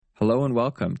Hello and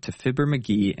welcome to Fibber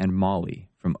McGee and Molly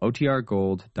from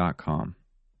OTRGold.com.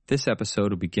 This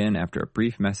episode will begin after a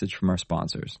brief message from our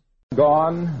sponsors.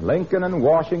 Gone, Lincoln and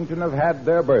Washington have had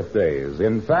their birthdays.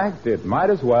 In fact, it might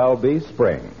as well be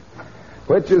spring,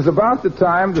 which is about the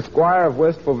time the Squire of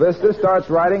Wistful Vista starts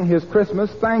writing his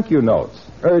Christmas thank you notes,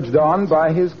 urged on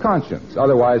by his conscience,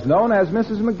 otherwise known as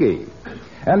Mrs. McGee.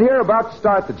 And here, about to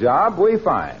start the job, we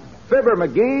find Fibber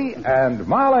McGee and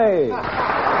Molly.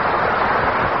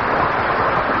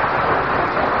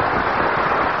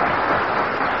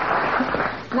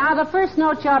 Now, the first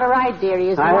note you ought to write, dearie,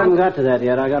 is... I haven't got to that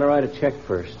yet. I got to write a check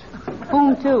first.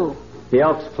 Whom to? The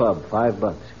Elks Club,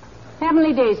 $5.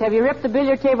 Heavenly days, have you ripped the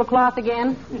billiard tablecloth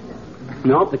again?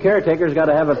 Nope, the caretaker's got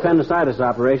to have appendicitis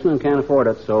operation and can't afford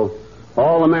it, so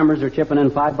all the members are chipping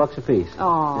in $5 apiece.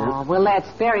 Oh, Yeah? well, that's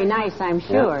very nice, I'm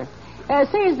sure.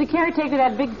 Say, is the caretaker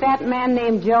that big fat man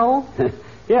named Joe?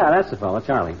 Yeah, that's the fellow,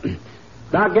 Charlie.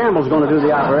 Doc Gamble's going to do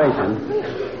the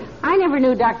operation. I never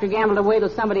knew Dr. Gamble to wait till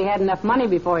somebody had enough money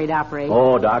before he'd operate.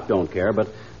 Oh, Doc don't care, but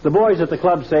the boys at the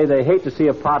club say they hate to see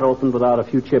a pot opened without a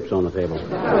few chips on the table.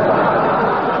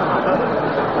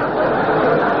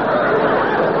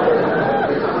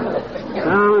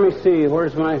 Now, let me see.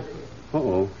 Where's my...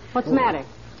 Uh-oh. What's the matter?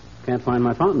 Can't find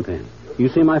my fountain pen. You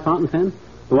see my fountain pen?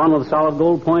 The one with a solid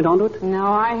gold point onto it? No,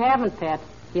 I haven't, Pet.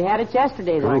 You had it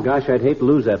yesterday, though. My gosh, I'd hate to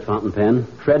lose that fountain pen.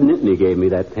 Fred Nittany gave me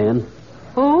that pen.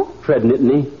 Who? Fred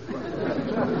Nittany.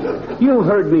 You've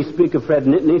heard me speak of Fred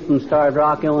Nittany from Starved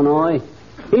Rock, Illinois.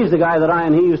 He's the guy that I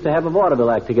and he used to have a vaudeville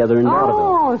act together in vaudeville.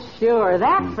 Oh, sure.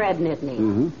 That Fred Nittany.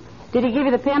 Mm-hmm. Did he give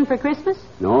you the pen for Christmas?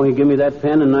 No, he gave me that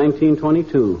pen in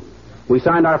 1922. We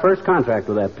signed our first contract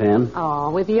with that pen.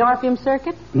 Oh, with the Orpheum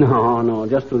Circuit? No,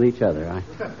 just with each other. I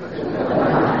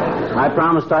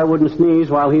promised I wouldn't sneeze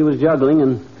while he was juggling,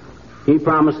 and he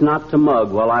promised not to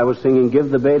mug while I was singing Give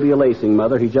the Baby a Lacing,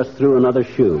 Mother. He just threw another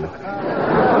shoe.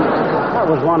 That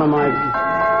was one of my...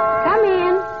 Come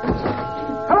in.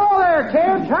 Hello there,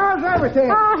 kids. How's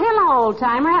everything? Oh, hello,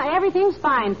 old-timer. Everything's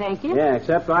fine, thank you. Yeah,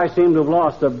 except I seem to have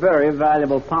lost a very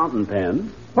valuable fountain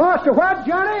pen. Lost a what,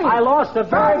 Johnny? I lost a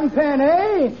fountain pen,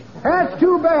 eh? That's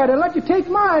too bad. I'd let you take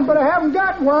mine, but I haven't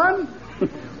got one.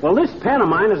 Well, this pen of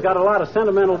mine has got a lot of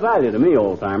sentimental value to me,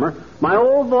 old-timer. My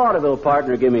old vaudeville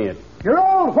partner gave me it. Your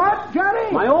old what,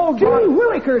 Johnny? My old... Gee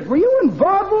willikers, were you in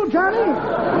vaudeville, Johnny?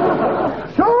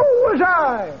 So was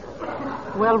I.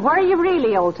 Well, were you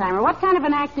really, old-timer? What kind of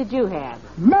an act did you have?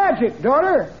 Magic,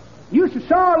 daughter. Used to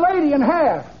saw a lady in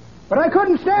half, but I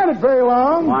couldn't stand it very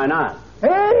long. Why not?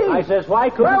 Hey! I says, why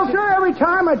couldn't Well, you... sir, every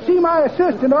time I'd see my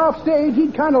assistant off stage,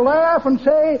 he'd kind of laugh and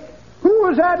say, "Who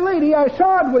was that lady I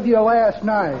sawed with you last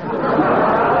night?"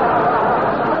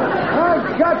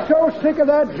 I got so sick of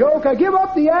that joke, I give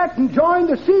up the act and joined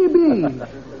the CB.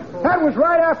 That was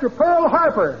right after Pearl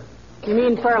Harbor. You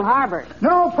mean Pearl Harbor?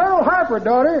 No, Pearl Harbor,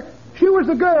 daughter. She was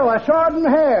the girl I sawed in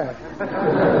half.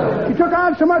 She took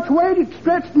on so much weight it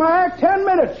stretched my act 10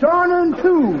 minutes, sawing her in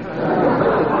two.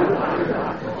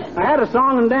 I had a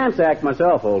song and dance act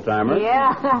myself, old-timer.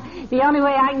 Yeah. The only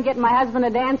way I can get my husband to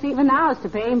dance even now is to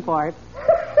pay him for it.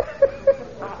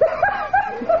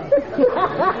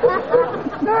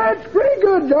 That's pretty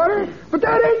good, daughter. But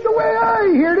that ain't the way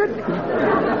I heard it.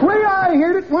 The way I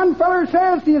heard it, one feller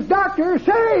says to his doctor,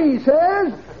 "Say," he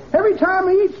says, "every time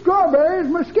I eat strawberries,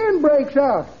 my skin breaks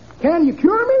out. Can you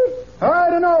cure me?" "I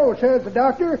don't know," says the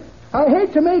doctor. "I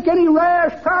hate to make any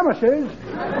rash promises."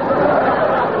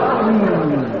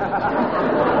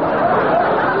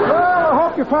 Well, I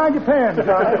hope you find your pen,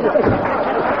 Johnny.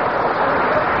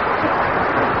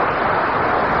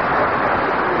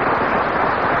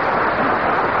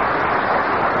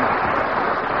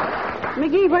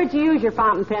 McGee, where'd you use your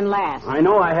fountain pen last? I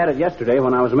know I had it yesterday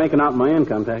when I was making out my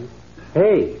income tax.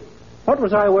 Hey, what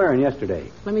was I wearing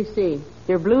yesterday? Let me see.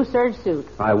 Your blue serge suit.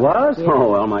 I was? Yeah. Oh,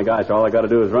 well, my gosh, all I got to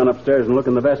do is run upstairs and look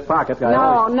in the vest pocket.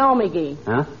 No, McGee.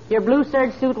 Huh? Your blue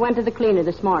serge suit went to the cleaner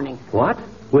this morning. What?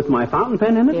 With my fountain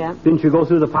pen in it? Yeah. Didn't you go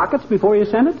through the pockets before you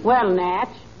sent it? Well,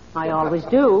 Natch, I always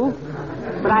do.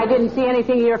 But I didn't see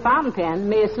anything in your fountain pen.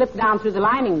 May have slipped down through the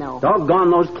lining, though.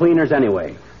 Doggone those cleaners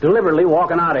anyway. Deliberately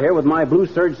walking out of here with my blue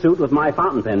serge suit with my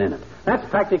fountain pen in it. That's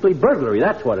practically burglary.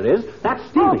 That's what it is. That's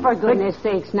stealing. Oh, for goodness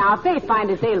sakes, now, if they find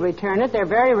it, they'll return it. They're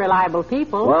very reliable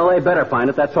people. Well, they better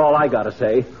find it. That's all I got to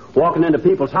say. Walking into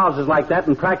people's houses like that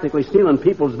and practically stealing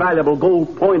people's valuable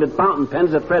gold-pointed fountain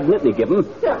pens that Fred Nittany gave them.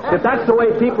 If that's the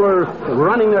way people are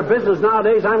running their business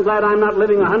nowadays, I'm glad I'm not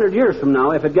living 100 years from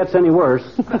now if it gets any worse.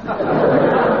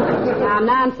 Now,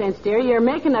 nonsense, dear. You're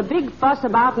making a big fuss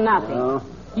about nothing.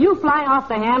 You fly off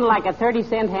the handle like a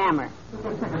 30-cent hammer.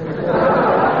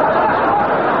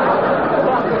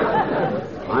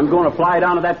 I'm going to fly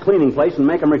down to that cleaning place and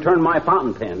make them return my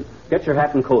fountain pen. Get your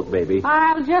hat and coat, baby.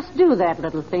 I'll just do that,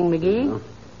 little thing, McGee.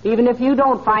 Even if you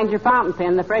don't find your fountain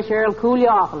pen, the fresh air will cool you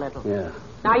off a little. Yeah.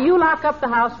 Now, you lock up the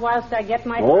house whilst I get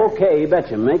my... Okay,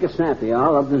 betcha. Make it snappy.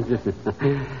 All up and...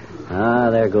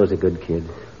 there goes a good kid.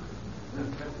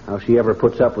 How she ever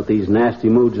puts up with these nasty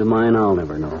moods of mine, I'll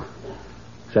never know.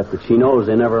 Except that she knows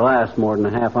they never last more than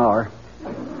a half hour.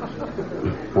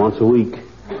 Once a week.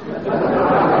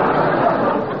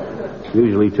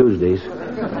 Usually Tuesdays.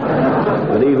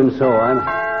 But even so,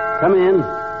 Come in.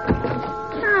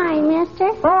 Hi,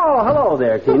 mister. Oh, hello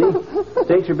there, Teeny.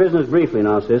 State your business briefly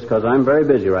now, sis, because I'm very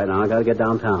busy right now. I got to get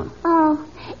downtown. Oh,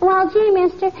 well, gee,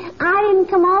 mister, I didn't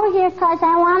come over here because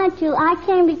I wanted to. I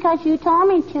came because you told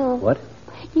me to. What?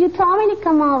 You told me to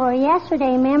come over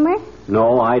yesterday, remember?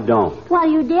 No, I don't. Well,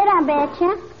 you did, I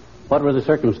betcha. What were the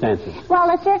circumstances? Well,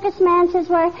 the circumstances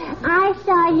were I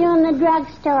saw you in the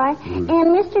drugstore,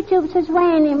 and Mr. Toops was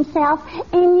weighing himself,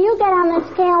 and you got on the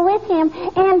scale with him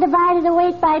and divided the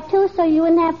weight by 2 so you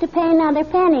wouldn't have to pay another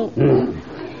penny.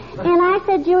 And I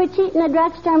said you were cheating the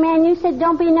drugstore man. You said,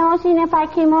 don't be nosy, and if I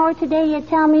came over today, you'd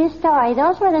tell me a story.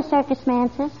 Those were the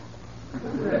circumstances.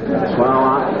 Well,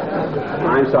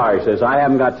 I'm sorry, sis. I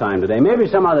haven't got time today. Maybe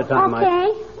some other time.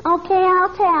 Okay, I'll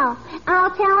tell. I'll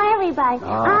tell everybody.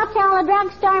 I'll tell the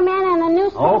drugstore man and the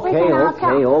newspapers, and I'll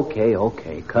tell...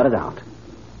 Okay. Cut it out.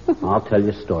 I'll tell you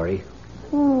a story.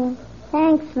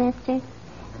 Thanks, mister.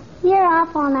 You're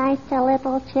awful nice to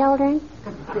little children.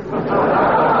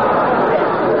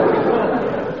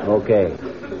 Okay.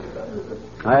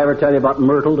 I ever tell you about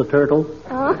Myrtle the turtle?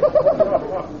 Oh.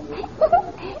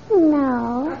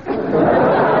 No.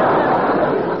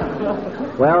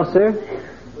 Well, sir,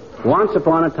 once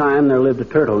upon a time there lived a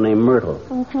turtle named Myrtle.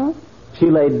 Mm-hmm. She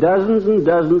laid dozens and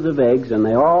dozens of eggs, and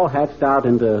they all hatched out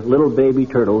into little baby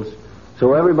turtles,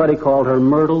 so everybody called her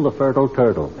Myrtle the fertile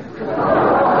turtle.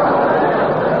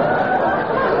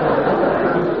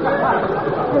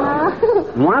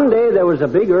 One day there was a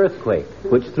big earthquake,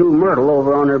 which threw Myrtle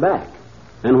over on her back.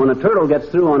 And when a turtle gets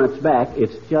through on its back,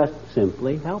 it's just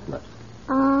simply helpless.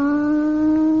 Yes,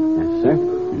 sir.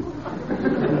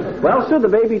 Well, sir, the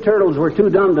baby turtles were too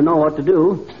dumb to know what to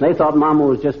do. They thought Mama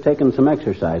was just taking some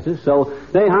exercises, so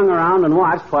they hung around and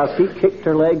watched while she kicked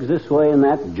her legs this way and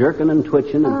that, jerking and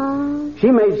twitching. And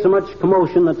she made so much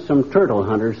commotion that some turtle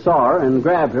hunters saw her and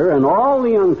grabbed her and all the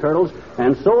young turtles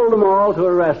and sold them all to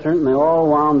a restaurant, and they all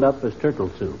wound up as turtle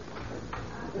soup.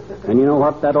 And you know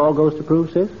what that all goes to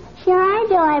prove, sis? Sure I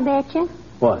do, I betcha.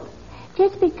 What?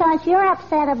 Just because you're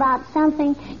upset about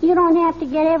something, you don't have to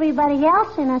get everybody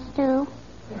else in a stew.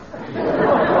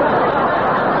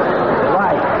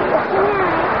 Right.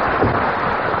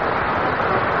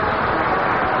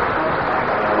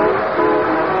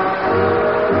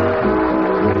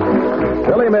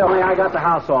 Billy Milne, I got the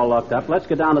house all locked up. Let's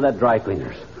get down to that dry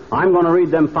cleaner's. I'm going to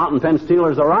read them fountain pen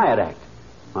stealers a riot act.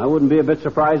 I wouldn't be a bit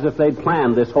surprised if they'd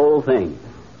planned this whole thing.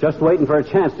 Just waiting for a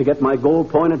chance to get my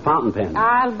gold-pointed fountain pen.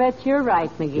 I'll bet you're right,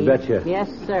 McGee. You betcha. Yes,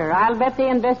 sir. I'll bet they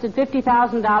invested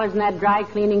 $50,000 in that dry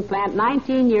cleaning plant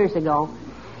 19 years ago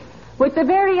with the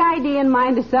very idea in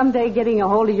mind of someday getting a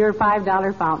hold of your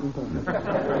 $5 fountain pen.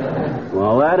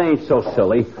 Well, that ain't so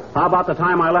silly. How about the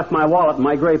time I left my wallet in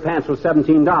my gray pants with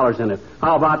 $17 in it?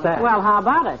 How about that? Well, how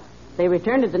about it? They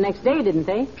returned it the next day, didn't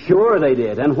they? Sure they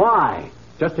did. And why?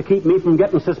 Just to keep me from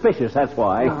getting suspicious, that's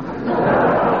why. Oh.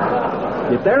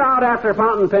 If they're out after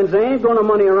fountain pens, they ain't going to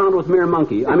monkey around with mere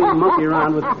money. By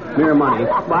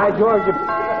George.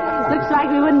 Looks like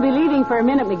we wouldn't be leaving for a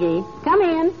minute, McGee. Come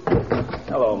in.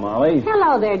 Hello, Molly.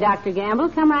 Hello there, Dr. Gamble.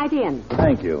 Come right in.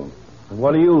 Thank you.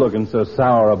 What are you looking so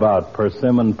sour about,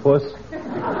 persimmon puss?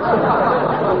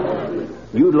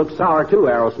 You'd look sour, too,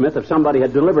 Aerosmith, if somebody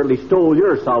had deliberately stole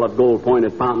your solid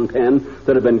gold-pointed fountain pen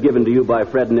that had been given to you by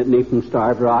Fred Nittany from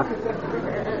Starved Rock.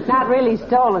 Not really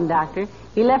stolen, Doctor.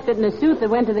 He left it in a suit that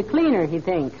went to the cleaner, he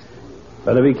thinks.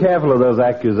 Better be careful of those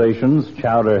accusations,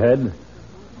 Chowderhead.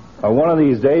 Or one of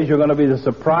these days you're going to be the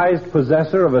surprised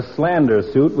possessor of a slander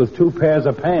suit with 2 pairs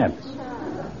of pants.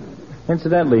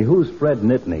 Incidentally, who's Fred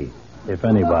Nittany, if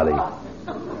anybody?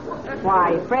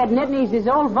 Why, Fred Nittany's his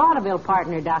old vaudeville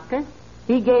partner, Doctor.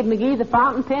 He gave McGee the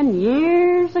fountain pen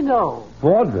years ago.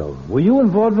 Vaudeville? Were you in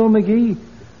vaudeville, McGee?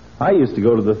 I used to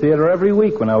go to the theater every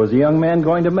week when I was a young man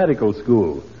going to medical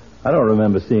school. I don't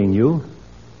remember seeing you.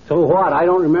 So what? I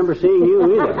don't remember seeing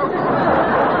you either.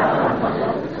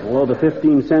 Although the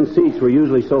 15-cent seats were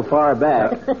usually so far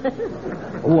back.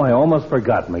 Oh, I almost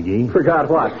forgot, McGee. Forgot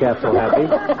what, Capsule Happy?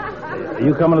 Are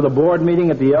you coming to the board meeting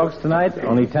at the Elks tonight?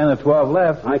 Only 10 or 12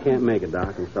 left. I can't make it,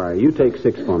 Doc. I'm sorry. You take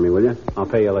 6 for me, will you? I'll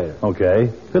pay you later. Okay.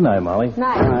 Good night, Molly.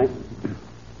 Night. All right.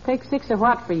 take 6 of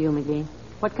what for you, McGee?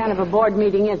 What kind of a board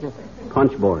meeting is it?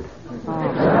 Punch board.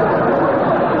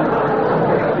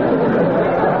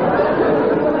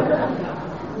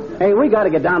 Hey, we got to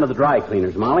get down to the dry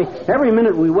cleaners, Molly. Every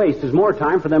minute we waste is more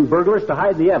time for them burglars to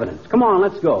hide the evidence. Come on,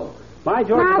 let's go. By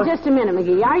George. Now, just a minute,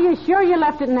 McGee. Are you sure you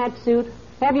left it in that suit?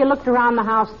 Have you looked around the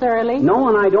house thoroughly? No,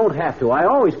 and I don't have to. I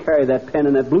always carry that pen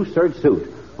in that blue serge suit.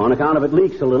 On account of it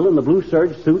leaks a little, and the blue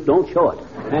serge suit don't show it.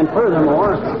 And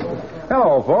furthermore...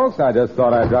 Hello, folks. I just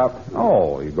thought I'd drop...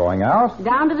 Oh, you going out?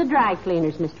 Down to the dry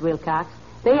cleaners, Mr. Wilcox.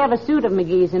 They have a suit of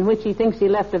McGee's in which he thinks he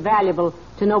left a valuable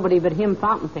to nobody but him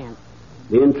fountain pen.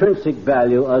 The intrinsic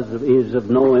value is of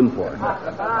no import.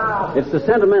 It's the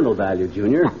sentimental value,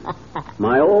 Junior.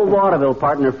 My old vaudeville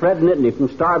partner, Fred Nittany from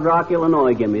Starved Rock,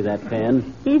 Illinois, gave me that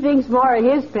pen. He thinks more of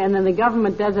his pen than the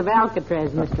government does of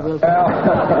Alcatraz, Mr. Wilcox.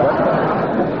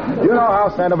 Well, you know how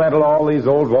sentimental all these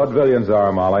old vaudevillians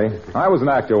are, Molly. I was an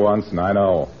actor once, and I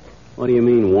know. What do you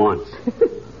mean, once?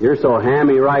 You're so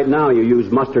hammy right now you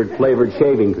use mustard-flavored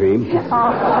shaving cream.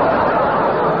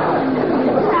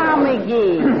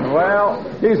 McGee. Well,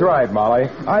 he's right, Molly.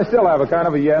 I still have a kind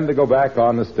of a yen to go back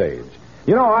on the stage.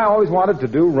 You know, I always wanted to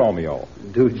do Romeo.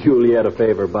 Do Juliet a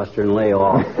favor, Buster, and lay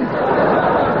off.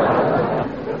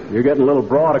 You're getting a little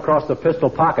broad across the pistol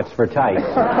pockets for tights.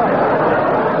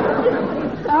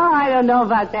 Oh, I don't know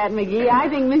about that, McGee. I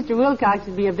think Mr. Wilcox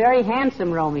would be a very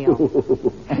handsome Romeo.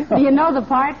 Do you know the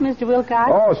part, Mr.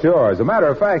 Wilcox? Oh, sure. As a matter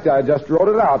of fact, I just wrote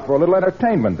it out for a little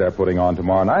entertainment they're putting on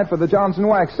tomorrow night for the Johnson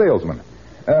Wax salesman.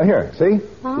 Here, see?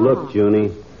 Oh. Look,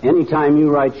 Junie, anytime you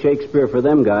write Shakespeare for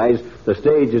them guys, the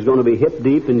stage is going to be hip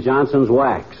deep in Johnson's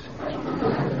Wax.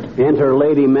 Enter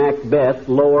Lady Macbeth,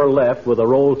 lower left, with a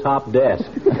roll-top desk.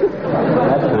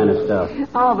 That kind of stuff.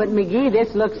 Oh, but McGee,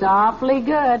 this looks awfully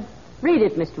good. Read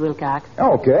it, Mr. Wilcox.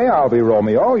 Okay, I'll be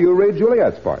Romeo. You read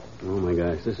Juliet's part. Oh, my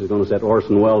gosh, this is going to set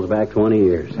Orson Welles back 20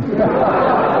 years.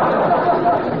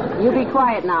 You be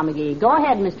quiet now, McGee. Go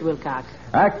ahead, Mr. Wilcox.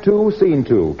 Act 2, Scene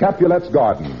 2, Capulet's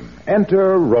Garden.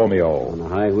 Enter Romeo. On a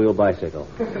high-wheel bicycle.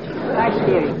 Hush,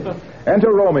 dearie.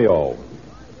 Enter Romeo.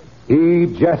 He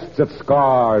jests at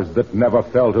scars that never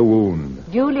felt a wound.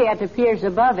 Juliet appears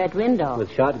above that window. With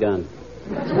shotgun.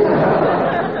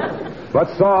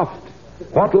 But soft,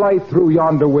 what light through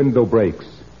yonder window breaks?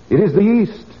 It is the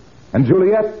east, and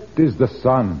Juliet is the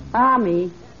sun. Ah, me.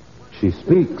 She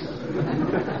speaks.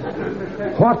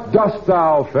 What dost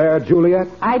thou, fair Juliet?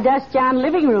 I dust yon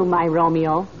living room, my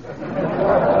Romeo.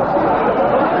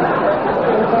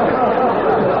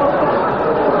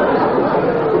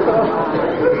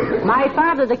 My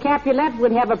father, the Capulet,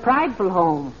 would have a prideful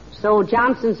home. So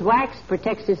Johnson's Wax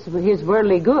protects his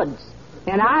worldly goods.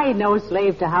 And I, no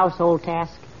slave to household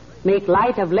task, make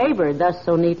light of labor thus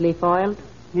so neatly foiled.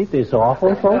 Ain't this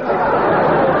awful, folks?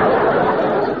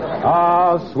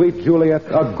 Ah, sweet Juliet,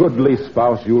 a goodly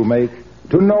spouse you'll make,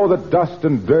 to know that dust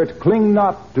and dirt cling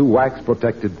not to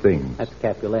wax-protected things. That's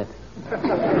Capulet.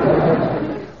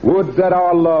 Would that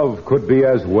our love could be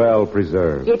as well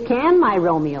preserved. It can, my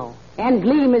Romeo, and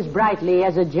gleam as brightly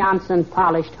as a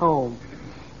Johnson-polished home.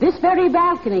 This very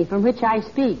balcony from which I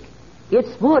speak,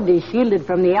 its wood is shielded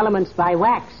from the elements by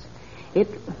wax.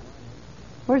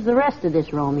 Where's the rest of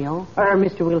this, Romeo? Or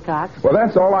Mr. Wilcox? Well,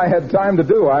 that's all I had time to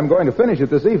do. I'm going to finish it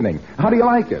this evening. How do you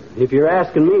like it? If you're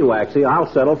asking me, Waxy, I'll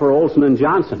settle for Olson and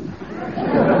Johnson.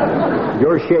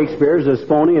 Your Shakespeare's as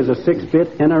phony as a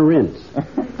 6-bit and a rinse.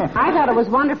 I thought it was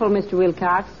wonderful, Mr.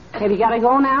 Wilcox. Have you got to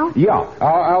go now? Yeah.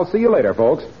 I'll see you later,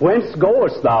 folks. Whence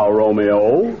goest thou,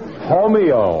 Romeo?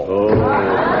 Homeo. Oh.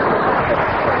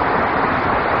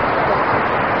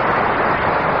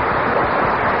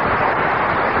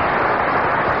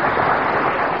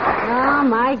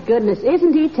 My goodness,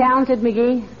 isn't he talented,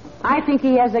 McGee? I think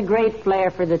he has a great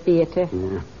flair for the theater.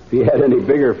 Yeah. If he had any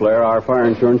bigger flair, our fire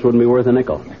insurance wouldn't be worth a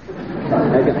nickel.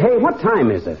 Hey, what time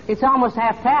is it? It's almost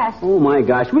 1:30. Oh, my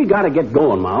gosh, we got to get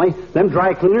going, Molly. Them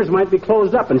dry cleaners might be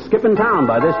closed up and skipping town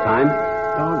by this time.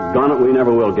 Doggone it, we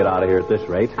never will get out of here at this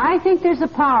rate. I think there's a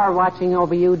power watching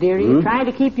over you, dearie, trying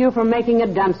to keep you from making a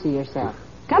dunce of yourself.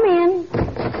 Come in.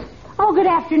 Oh, good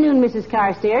afternoon, Mrs.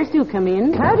 Carstairs. Do come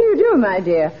in. How do you do, my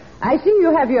dear? I see you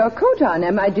have your coat on.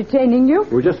 Am I detaining you?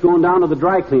 We're just going down to the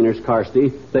dry cleaners,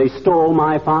 Carsty. They stole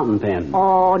my fountain pen.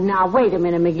 Oh, now, wait a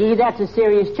minute, McGee. That's a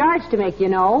serious charge to make, you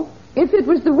know. If it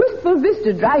was the Wistful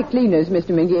Vista dry cleaners, Mr.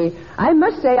 McGee, I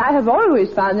must say I have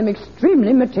always found them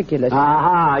extremely meticulous.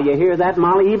 Aha, you hear that,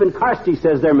 Molly? Even Carsty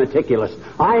says they're meticulous.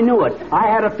 I knew it. I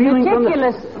had a feeling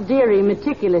meticulous, dearie,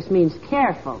 meticulous means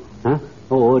careful. Huh?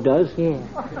 Oh, it does? Yeah.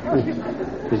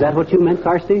 Is that what you meant,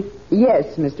 Carsty?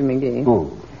 Yes, Mr. McGee.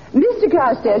 Oh. Mr.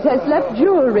 Carstairs has left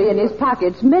jewelry in his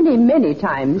pockets many, many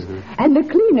times, and the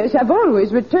cleaners have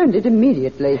always returned it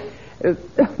immediately.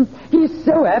 He's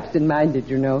so absent-minded,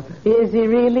 you know. Is he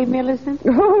really, Millicent?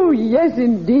 Oh, yes,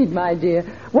 indeed, my dear.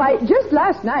 Why, just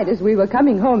last night as we were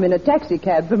coming home in a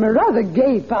taxicab from a rather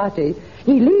gay party,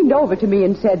 he leaned over to me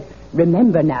and said,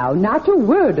 "Remember now, not a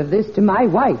word of this to my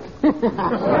wife."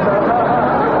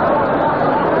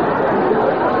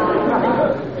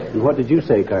 And what did you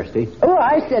say, Kirsty? Oh,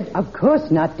 I said, "Of course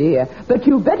not, dear, but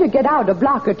you better get out a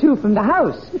block or two from the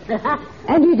house."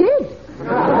 And he did.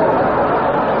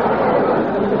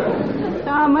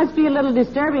 Oh, it must be a little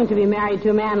disturbing to be married to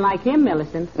a man like him,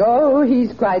 Millicent. Oh,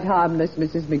 he's quite harmless,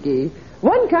 Mrs. McGee.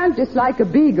 One can't dislike a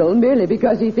beagle merely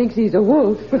because he thinks he's a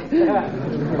wolf.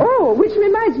 Oh, which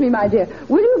reminds me, my dear,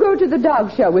 will you go to the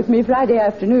dog show with me Friday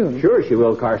afternoon? Sure she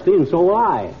will, Kirsty, and so will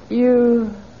I. You,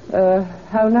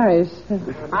 how nice.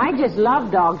 I just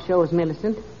love dog shows,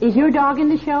 Millicent. Is your dog in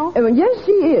the show? Oh, yes,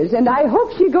 she is, and I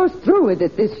hope she goes through with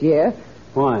it this year.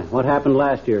 Why? What happened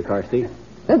last year, Kirsty?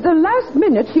 At the last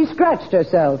minute, she scratched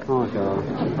herself. Oh, so.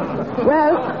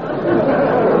 Well,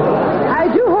 I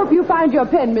do hope you find your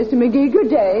pen, Mr. McGee. Good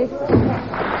day.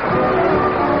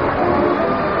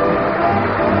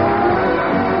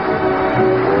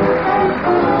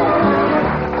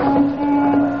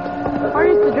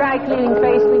 Where's the dry cleaning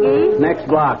place, McGee? Next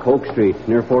block, Oak Street,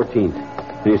 near 14th.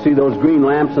 Do you see those green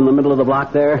lamps in the middle of the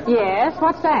block there? Yes,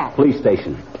 what's that? Police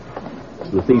station.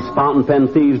 If these fountain pen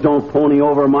thieves don't pony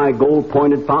over my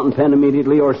gold-pointed fountain pen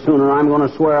immediately or sooner, I'm going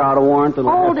to swear out a warrant.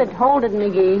 Hold it,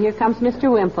 McGee. Here comes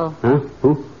Mr. Wimple. Huh?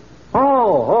 Who?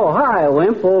 Oh, hi,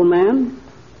 Wimp, old man.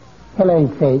 Hello,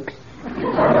 folks.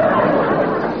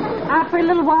 Out for a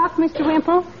little walk, Mr.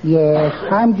 Wimple? Yes,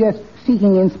 I'm just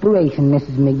seeking inspiration,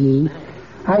 Mrs. McGee.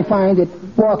 I find that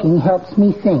walking helps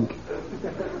me think.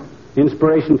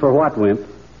 Inspiration for what, Wimp?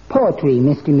 Poetry,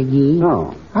 Mr. McGee.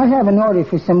 Oh. I have an order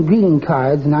for some greeting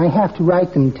cards, and I have to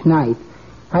write them tonight.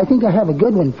 I think I have a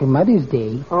good one for Mother's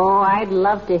Day. Oh, I'd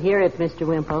love to hear it, Mr.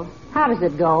 Wimple. How does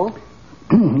it go?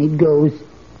 It goes,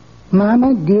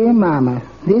 "Mama, dear Mama,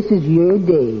 this is your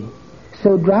day.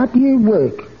 So drop your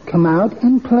work, come out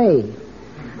and play.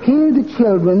 Hear the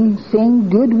children sing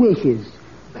good wishes.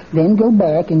 Then go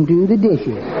back and do the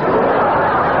dishes."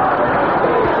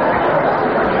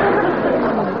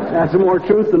 That's more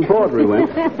truth than poetry,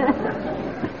 Wimp.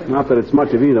 Not that it's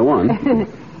much of either one.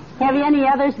 Have you any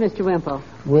others, Mr. Wimple?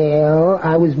 Well,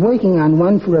 I was working on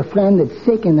one for a friend that's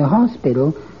sick in the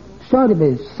hospital. Sort of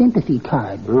a sympathy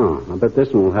card. Oh, I bet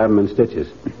this one will have him in stitches.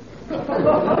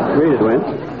 Read it, Wimp.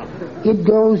 It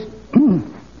goes,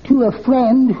 "To a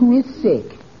friend who is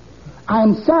sick.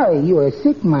 I'm sorry you are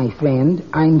sick, my friend.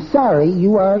 I'm sorry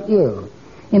you are ill.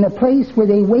 In a place where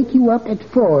they wake you up at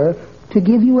 4 to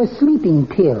give you a sleeping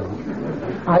pill.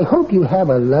 I hope you have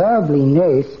a lovely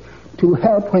nurse to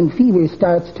help when fever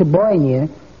starts to boin you.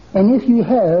 And if you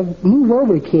have, move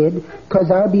over, kid, 'cause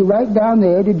I'll be right down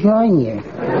there to join you."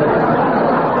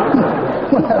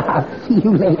 Well, I'll see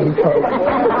you later, folks.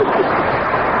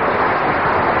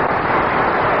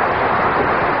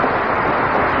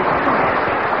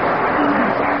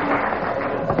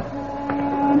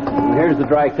 Here's the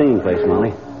dry cleaning place,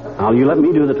 Molly. Now, you let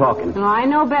me do the talking. Oh, I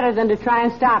know better than to try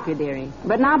and stop you, dearie.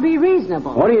 But now be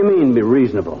reasonable. What do you mean, be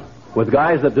reasonable? With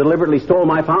guys that deliberately stole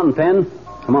my fountain pen?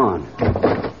 Come on.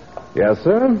 Yes,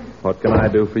 sir? What can I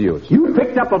do for you? You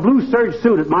picked up a blue serge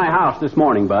suit at my house this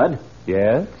morning, Bud.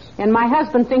 Yes? And my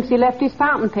husband thinks he left his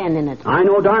fountain pen in it. I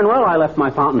know darn well I left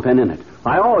my fountain pen in it.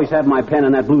 I always have my pen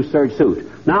in that blue serge suit.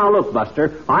 Now, look,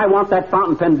 Buster, I want that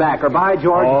fountain pen back, or by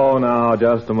George... Oh, now,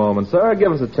 just a moment, sir.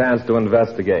 Give us a chance to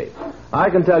investigate. I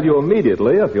can tell you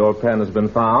immediately if your pen has been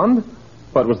found.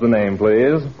 What was the name,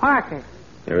 please? Parker.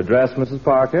 Your address, Mrs.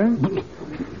 Parker?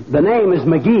 The name is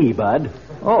McGee, Bud.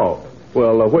 Oh,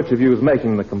 well, which of you is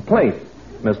making the complaint?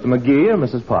 Mr. McGee or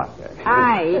Mrs. Parker?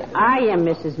 I am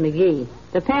Mrs. McGee.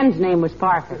 The pen's name was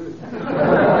Parker.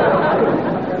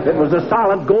 It was a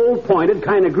solid, gold-pointed,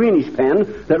 kind of greenish pen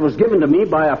that was given to me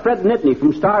by a Fred Nittany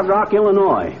from Starved Rock,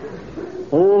 Illinois.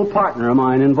 Old partner of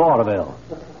mine in vaudeville.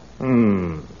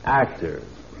 Actors.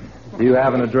 Do you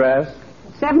have an address?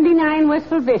 79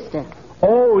 Wistful Vista.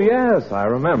 Oh, yes, I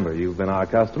remember. You've been our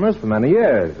customers for many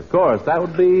years. Of course, that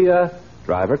would be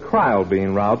Driver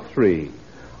Krylebean, Route 3.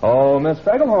 Oh, Miss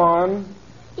Fegelhorn.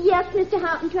 Yes, Mr.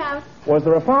 Houghton-Trout. Was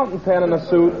there a fountain pen in a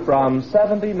suit from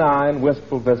 79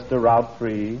 Wistful Vista, Route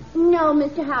 3? No,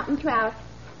 Mr. Houghton-Trout.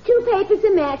 2 papers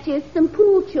and matches, some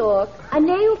pool chalk, a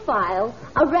nail file,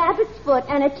 a rabbit's foot,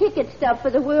 and a ticket stub for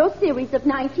the World Series of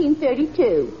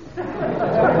 1932.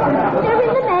 They're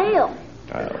in the mail.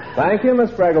 Thank you, Miss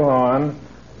Fregelhorn.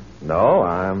 No,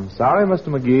 I'm sorry, Mr.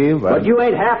 McGee, But you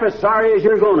ain't half as sorry as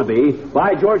you're going to be.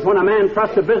 By George, when a man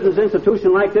trusts a business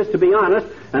institution like this to be honest,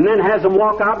 and then has him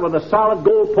walk out with a solid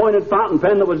gold-pointed fountain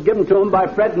pen that was given to him by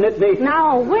Fred Nittany...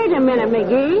 Now, wait a minute,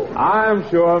 McGee. I'm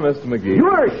sure, Mr. McGee.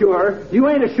 You're sure? You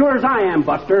ain't as sure as I am,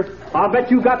 Buster. I'll bet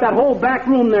you got that whole back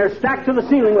room there stacked to the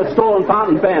ceiling with stolen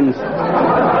fountain pens.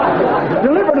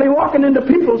 Deliberately walking into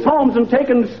people's homes and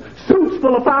taking suits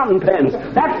full of fountain pens.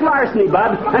 That's larceny,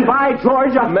 Bud. And by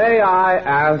George... May I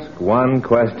ask one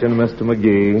question, Mr.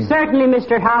 McGee? Certainly,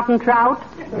 Mr. Houghton-Trout.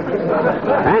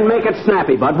 And make it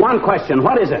snappy, Bud. One question.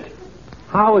 What is it?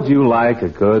 How would you like a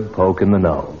good poke in the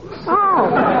nose?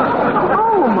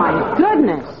 Oh, my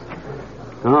goodness.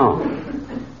 Oh.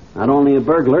 Not only a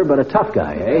burglar, but a tough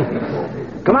guy,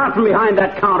 eh? Come out from behind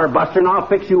that counter, Buster, and I'll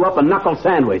fix you up a knuckle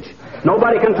sandwich.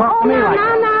 Nobody can talk to me like...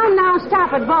 Now,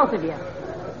 stop it, both of you.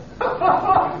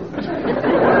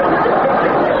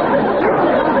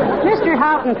 Mr.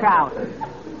 Houghton-Trout,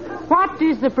 what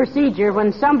is the procedure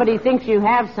when somebody thinks you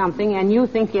have something and you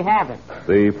think you have it?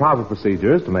 The proper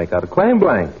procedure is to make out a claim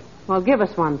blank. Well, give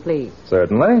us one, please.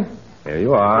 Certainly. Here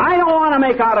you are. I don't want to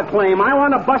make out a claim. I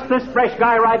want to bust this fresh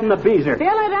guy right in the beezer. Fill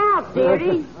it out,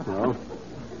 dearie. Well,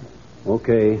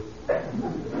 okay.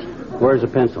 Where's the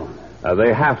pencil?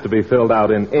 They have to be filled out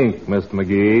in ink, Mr.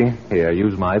 McGee. Here,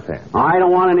 use my pen. I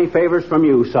don't want any favors from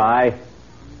you, Si.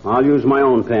 I'll use my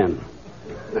own pen.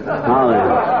 Now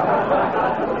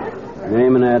then.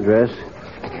 Name and address.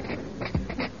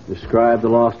 Describe the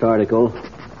lost article.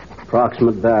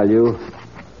 Approximate value.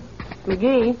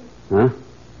 McGee? Huh?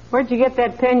 Where'd you get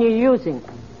that pen you're using?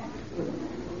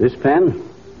 This pen?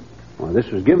 Well, this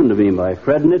was given to me by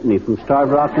Fred Nittany from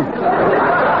Starved Rock.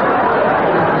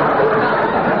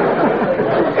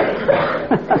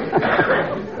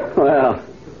 Well,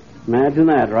 imagine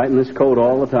that, writing this code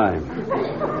all the time.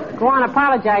 Go on,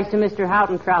 apologize to Mr.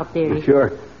 Houghton-Trout, dearie.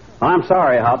 Sure. I'm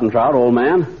sorry, Houghton-Trout, old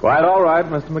man. Quite all right,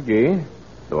 Mr. McGee.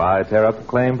 Do I tear up the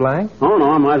claim blank? Oh,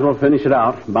 no, I might as well finish it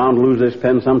out. Bound to lose this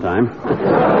pen sometime.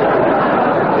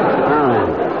 Now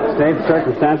then, state the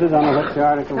circumstances on the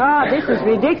article. Oh, this is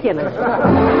ridiculous.